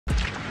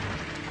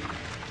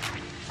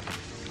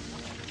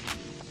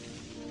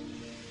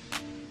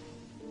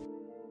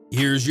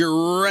Here's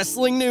your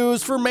wrestling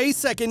news for May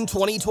 2nd,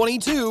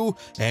 2022,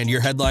 and your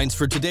headlines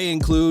for today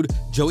include: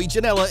 Joey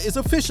Janela is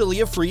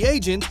officially a free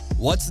agent,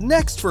 what's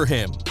next for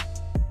him?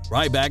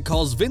 Ryback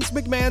calls Vince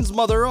McMahon's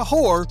mother a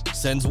whore,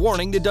 sends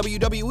warning to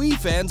WWE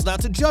fans not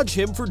to judge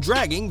him for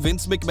dragging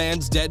Vince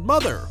McMahon's dead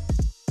mother.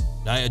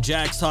 Nia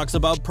Jax talks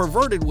about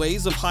perverted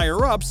ways of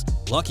higher-ups,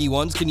 lucky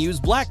ones can use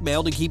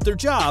blackmail to keep their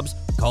jobs,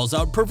 calls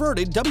out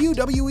perverted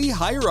WWE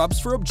higher-ups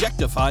for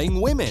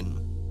objectifying women.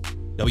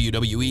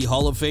 WWE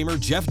Hall of Famer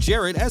Jeff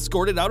Jarrett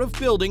escorted out of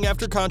building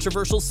after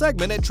controversial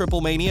segment at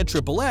Triplemania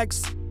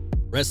XXX.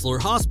 Wrestler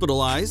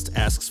Hospitalized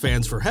asks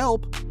fans for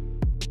help.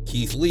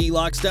 Keith Lee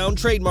locks down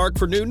Trademark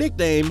for new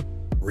nickname.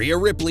 Rhea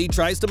Ripley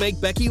tries to make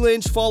Becky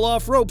Lynch fall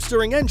off ropes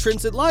during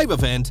entrance at live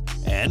event,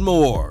 and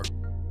more.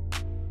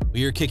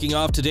 We are kicking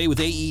off today with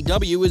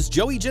AEW, as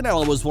Joey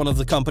Janela was one of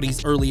the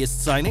company's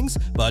earliest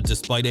signings, but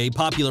despite a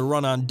popular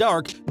run on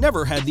Dark,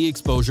 never had the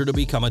exposure to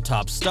become a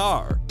top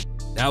star.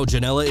 Now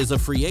Janela is a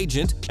free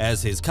agent,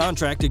 as his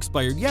contract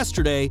expired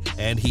yesterday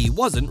and he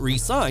wasn't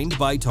re-signed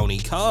by Tony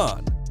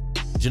Khan.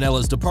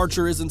 Janela's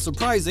departure isn't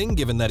surprising,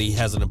 given that he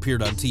hasn't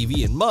appeared on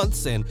TV in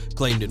months and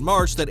claimed in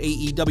March that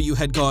AEW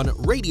had gone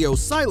radio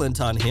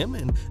silent on him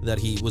and that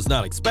he was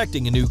not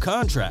expecting a new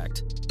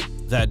contract.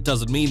 That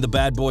doesn't mean the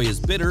bad boy is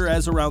bitter,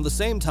 as around the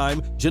same time,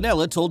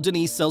 Janela told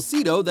Denise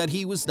Salcido that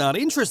he was not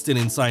interested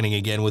in signing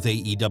again with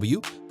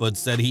AEW, but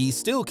said he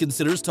still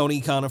considers Tony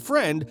Khan a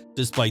friend,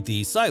 despite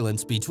the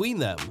silence between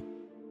them.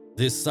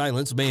 This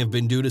silence may have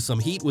been due to some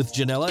heat with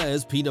Janela,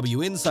 as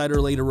PW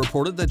Insider later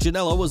reported that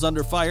Janela was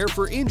under fire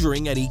for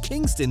injuring Eddie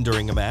Kingston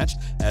during a match,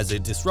 as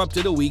it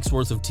disrupted a week's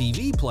worth of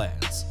TV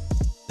plans.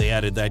 They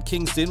added that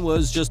Kingston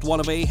was just one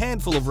of a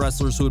handful of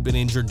wrestlers who had been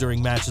injured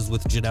during matches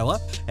with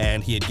Janela,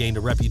 and he had gained a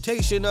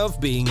reputation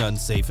of being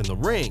unsafe in the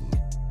ring.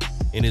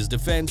 In his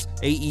defense,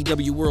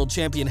 AEW World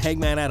Champion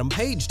Hangman Adam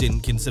Page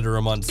didn't consider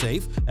him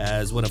unsafe,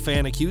 as when a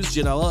fan accused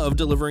Janela of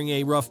delivering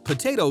a rough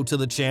potato to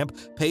the champ,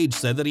 Page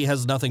said that he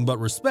has nothing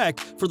but respect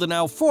for the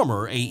now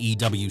former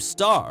AEW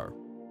star.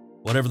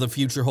 Whatever the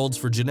future holds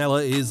for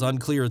Janela is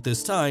unclear at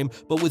this time,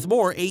 but with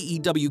more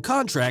AEW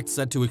contracts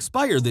set to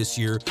expire this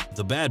year,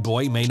 the bad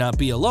boy may not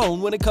be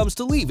alone when it comes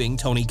to leaving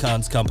Tony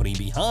Khan's company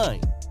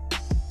behind.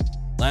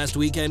 Last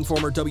weekend,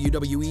 former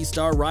WWE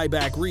star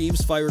Ryback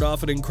Reeves fired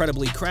off an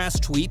incredibly crass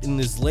tweet in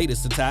his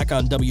latest attack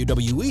on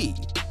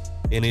WWE.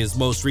 In his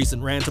most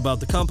recent rant about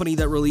the company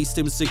that released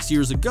him 6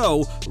 years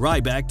ago,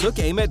 Ryback took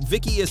aim at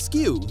Vicky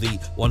Askew, the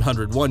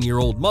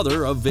 101-year-old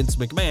mother of Vince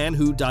McMahon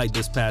who died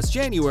this past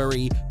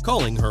January,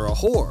 calling her a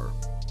whore.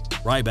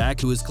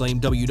 Ryback, who has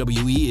claimed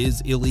WWE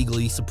is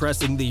illegally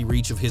suppressing the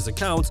reach of his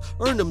accounts,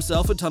 earned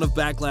himself a ton of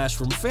backlash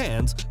from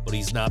fans, but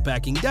he's not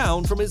backing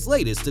down from his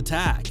latest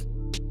attack.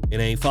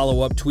 In a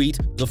follow-up tweet,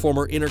 the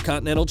former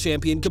Intercontinental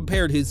Champion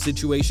compared his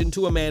situation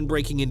to a man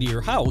breaking into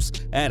your house,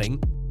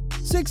 adding,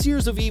 "6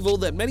 years of evil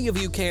that many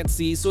of you can't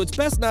see, so it's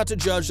best not to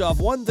judge off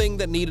one thing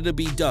that needed to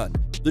be done.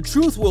 The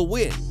truth will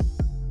win."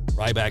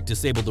 Ryback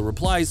disabled the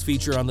replies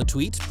feature on the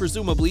tweet,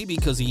 presumably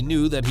because he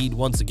knew that he'd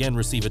once again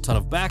receive a ton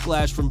of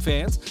backlash from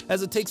fans,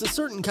 as it takes a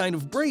certain kind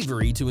of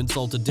bravery to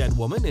insult a dead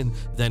woman and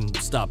then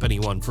stop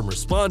anyone from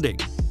responding.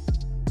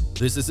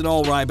 This isn't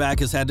all Ryback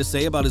has had to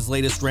say about his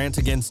latest rant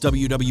against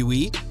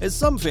WWE, as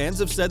some fans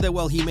have said that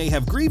while he may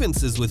have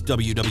grievances with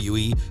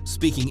WWE,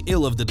 speaking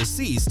ill of the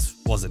deceased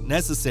wasn't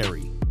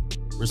necessary.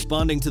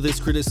 Responding to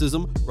this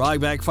criticism,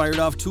 Ryback fired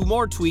off 2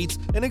 more tweets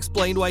and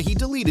explained why he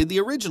deleted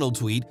the original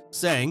tweet,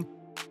 saying,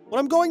 "What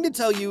I'm going to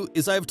tell you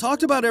is I have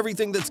talked about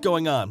everything that's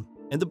going on,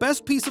 and the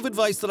best piece of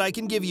advice that I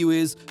can give you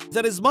is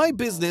that is my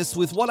business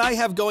with what I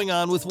have going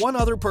on with one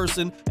other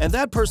person, and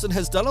that person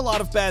has done a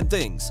lot of bad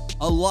things.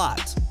 A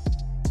lot.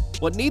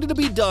 What needed to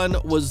be done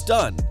was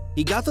done.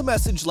 He got the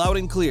message loud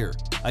and clear.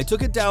 I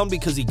took it down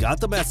because he got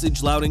the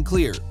message loud and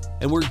clear,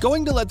 and we're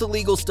going to let the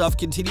legal stuff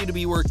continue to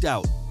be worked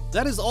out.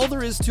 That is all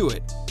there is to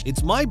it.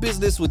 It's my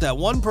business with that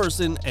one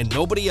person and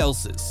nobody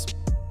else's."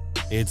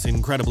 It's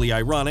incredibly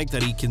ironic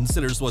that he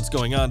considers what's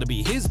going on to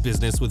be his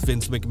business with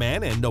Vince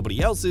McMahon and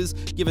nobody else's,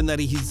 given that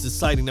he's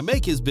deciding to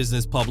make his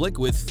business public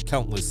with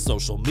countless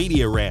social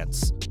media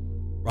rants.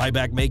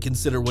 Ryback may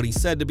consider what he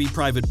said to be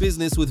private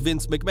business with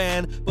Vince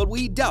McMahon, but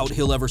we doubt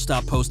he'll ever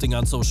stop posting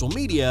on social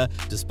media,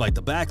 despite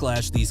the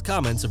backlash these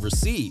comments have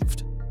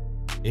received.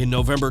 In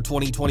November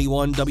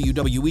 2021,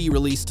 WWE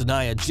released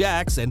Nia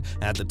Jax, and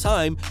at the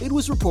time, it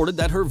was reported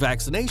that her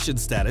vaccination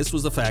status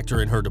was a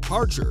factor in her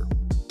departure.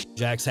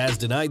 Jax has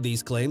denied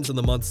these claims in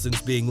the months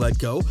since being let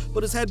go,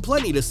 but has had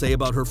plenty to say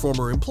about her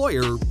former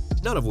employer,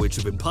 none of which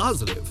have been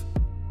positive.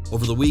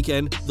 Over the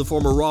weekend, the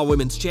former Raw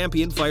Women's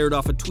Champion fired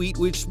off a tweet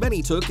which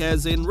many took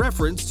as in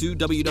reference to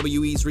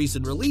WWE's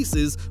recent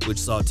releases, which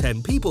saw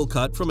 10 people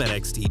cut from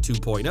NXT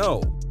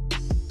 2.0.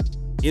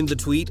 In the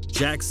tweet,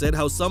 Jax said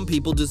how some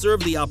people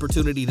deserve the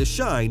opportunity to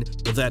shine,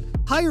 but that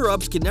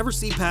higher-ups can never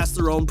see past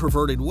their own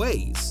perverted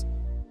ways.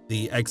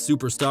 The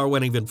ex-superstar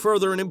went even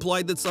further and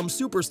implied that some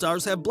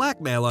superstars have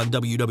blackmail on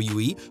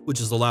WWE, which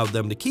has allowed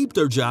them to keep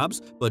their jobs,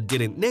 but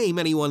didn't name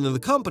anyone in the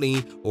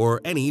company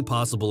or any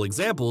possible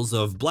examples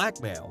of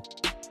blackmail.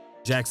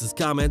 Jax's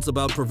comments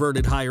about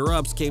perverted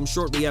higher-ups came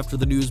shortly after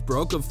the news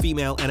broke of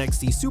female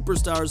NXT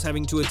superstars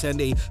having to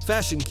attend a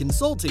fashion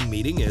consulting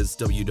meeting, as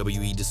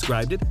WWE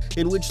described it,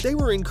 in which they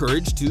were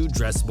encouraged to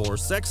dress more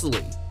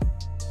sexily.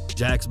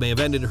 Jax may have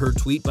ended her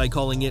tweet by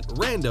calling it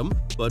random,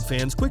 but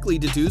fans quickly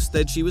deduced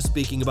that she was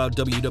speaking about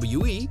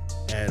WWE,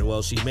 and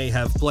while she may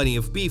have plenty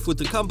of beef with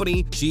the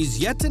company, she's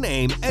yet to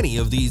name any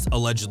of these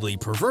allegedly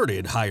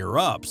perverted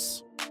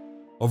higher-ups.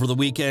 Over the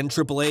weekend,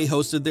 AAA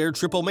hosted their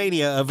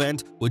Triplemania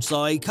event, which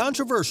saw a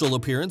controversial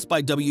appearance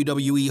by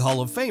WWE Hall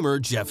of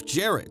Famer Jeff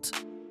Jarrett.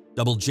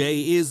 Double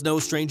J is no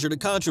stranger to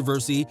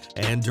controversy,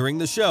 and during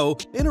the show,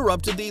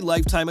 interrupted the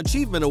Lifetime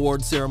Achievement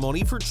Award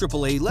ceremony for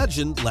AAA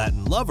legend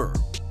Latin Lover.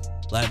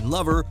 Latin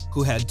Lover,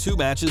 who had 2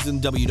 matches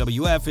in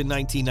WWF in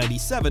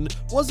 1997,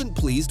 wasn't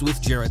pleased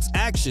with Jarrett's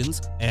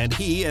actions, and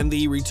he and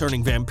the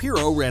returning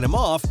Vampiro ran him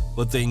off,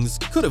 but things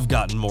could have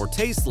gotten more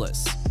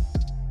tasteless.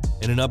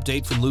 In an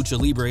update from Lucha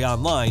Libre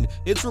Online,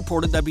 it's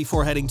reported that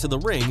before heading to the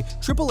ring,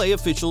 AAA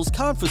officials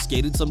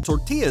confiscated some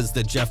tortillas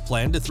that Jeff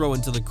planned to throw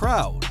into the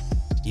crowd.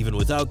 Even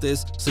without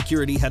this,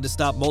 security had to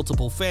stop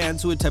multiple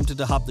fans who attempted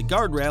to hop the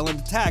guardrail and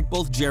attack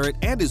both Jarrett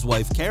and his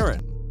wife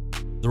Karen.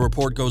 The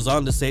report goes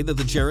on to say that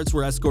the Jarretts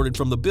were escorted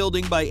from the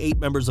building by 8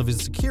 members of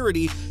his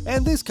security,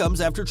 and this comes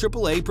after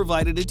AAA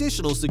provided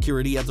additional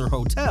security at their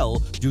hotel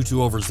due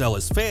to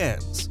overzealous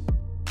fans.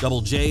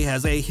 Double J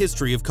has a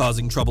history of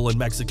causing trouble in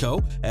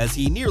Mexico, as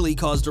he nearly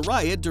caused a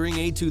riot during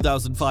a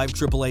 2005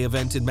 AAA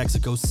event in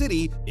Mexico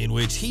City, in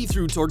which he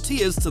threw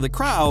tortillas to the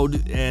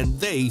crowd and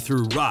they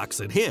threw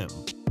rocks at him.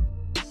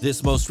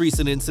 This most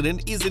recent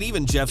incident isn't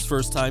even Jeff's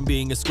first time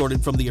being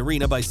escorted from the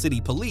arena by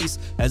city police,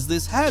 as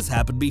this has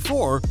happened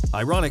before,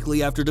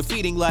 ironically after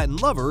defeating Latin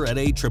Lover at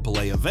a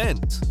AAA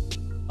event.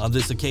 On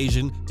this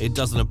occasion, it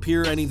doesn't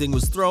appear anything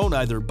was thrown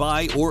either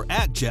by or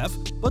at Jeff,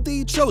 but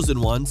the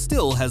Chosen One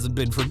still hasn't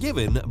been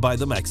forgiven by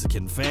the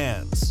Mexican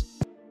fans.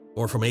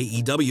 Or from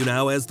AEW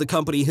now, as the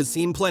company has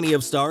seen plenty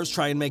of stars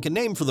try and make a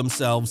name for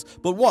themselves,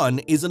 but one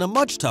is in a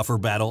much tougher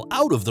battle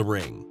out of the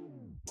ring.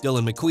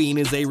 Dylan McQueen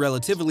is a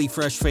relatively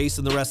fresh face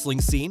in the wrestling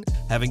scene,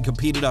 having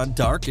competed on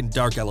Dark and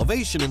Dark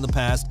Elevation in the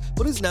past,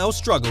 but is now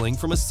struggling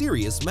from a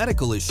serious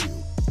medical issue.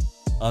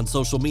 On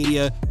social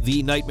media,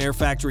 the Nightmare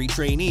Factory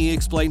trainee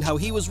explained how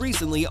he was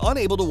recently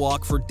unable to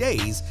walk for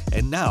days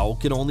and now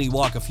can only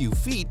walk a few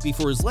feet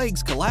before his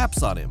legs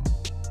collapse on him.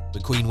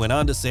 McQueen went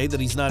on to say that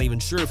he's not even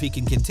sure if he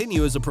can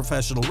continue as a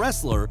professional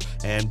wrestler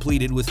and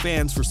pleaded with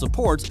fans for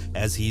support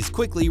as he's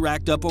quickly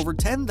racked up over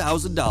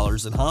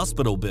 $10,000 in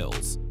hospital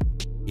bills.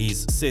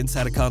 He's since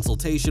had a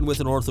consultation with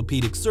an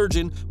orthopedic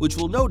surgeon, which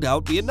will no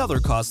doubt be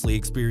another costly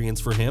experience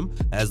for him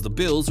as the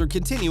bills are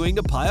continuing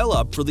to pile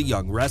up for the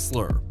young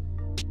wrestler.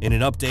 In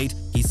an update,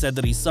 he said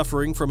that he's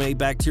suffering from a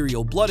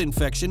bacterial blood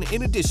infection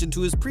in addition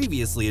to his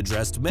previously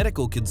addressed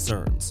medical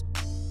concerns.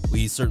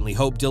 We certainly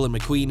hope Dylan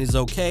McQueen is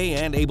okay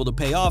and able to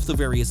pay off the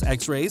various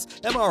X-rays,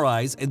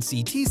 MRIs, and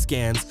CT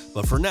scans,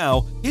 but for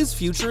now, his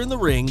future in the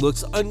ring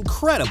looks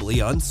incredibly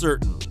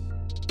uncertain.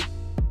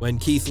 When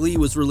Keith Lee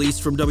was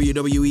released from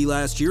WWE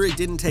last year, it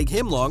didn't take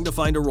him long to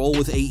find a role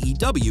with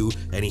AEW,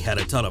 and he had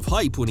a ton of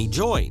hype when he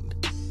joined.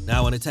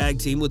 Now in a tag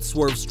team with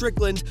Swerve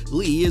Strickland,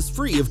 Lee is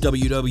free of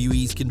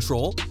WWE's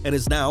control and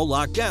has now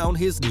locked down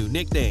his new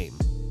nickname.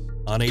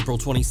 On April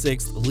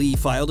 26th, Lee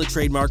filed a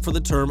trademark for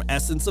the term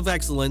Essence of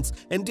Excellence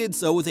and did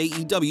so with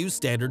AEW's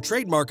standard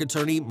trademark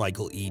attorney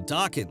Michael E.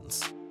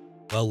 Dawkins.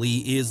 While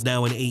Lee is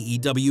now in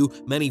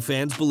AEW, many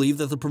fans believe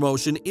that the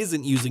promotion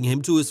isn't using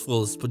him to his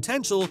fullest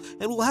potential,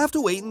 and we'll have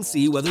to wait and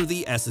see whether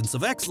the Essence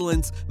of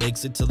Excellence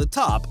makes it to the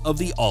top of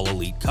the All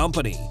Elite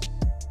company.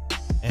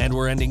 And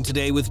we're ending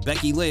today with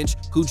Becky Lynch,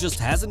 who just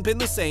hasn't been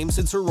the same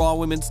since her Raw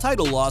Women's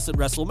title loss at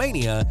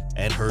WrestleMania,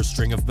 and her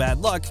string of bad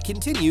luck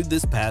continued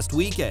this past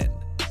weekend.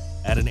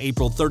 At an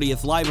April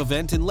 30th live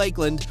event in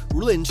Lakeland,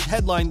 Lynch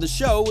headlined the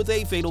show with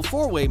a fatal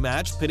 4-way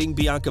match pitting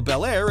Bianca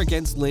Belair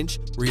against Lynch,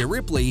 Rhea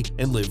Ripley,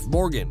 and Liv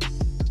Morgan.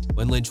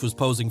 When Lynch was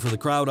posing for the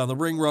crowd on the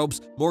ring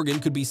ropes, Morgan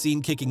could be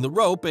seen kicking the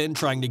rope and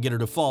trying to get her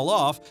to fall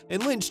off,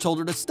 and Lynch told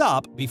her to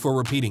stop before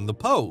repeating the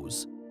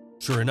pose.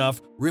 Sure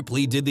enough,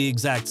 Ripley did the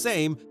exact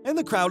same, and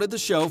the crowd at the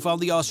show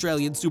found the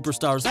Australian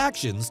superstar's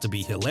actions to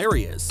be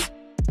hilarious.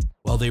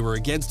 While they were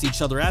against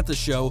each other at the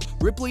show,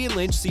 Ripley and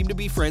Lynch seemed to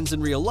be friends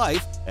in real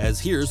life, as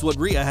here's what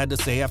Rhea had to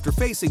say after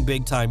facing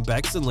big-time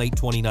Bex in late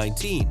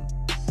 2019.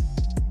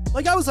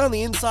 Like, I was on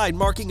the inside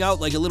marking out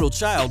like a little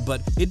child,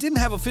 but it didn't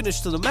have a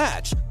finish to the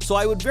match, so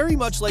I would very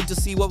much like to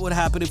see what would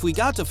happen if we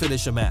got to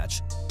finish a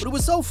match. But it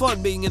was so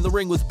fun being in the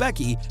ring with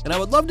Becky, and I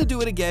would love to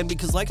do it again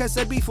because, like I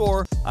said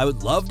before, I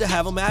would love to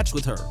have a match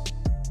with her.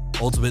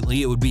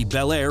 Ultimately, it would be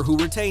Belair who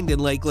retained in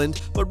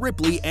Lakeland, but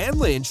Ripley and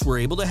Lynch were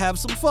able to have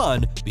some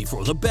fun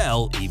before the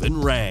bell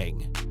even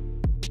rang.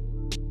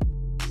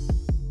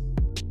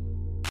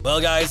 Well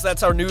guys,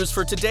 that's our news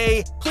for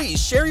today.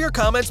 Please share your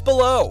comments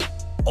below.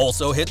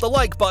 Also hit the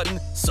like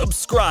button,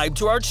 subscribe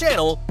to our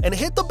channel, and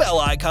hit the bell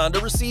icon to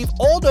receive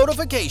all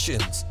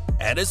notifications.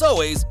 And as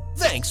always,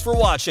 thanks for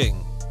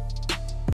watching.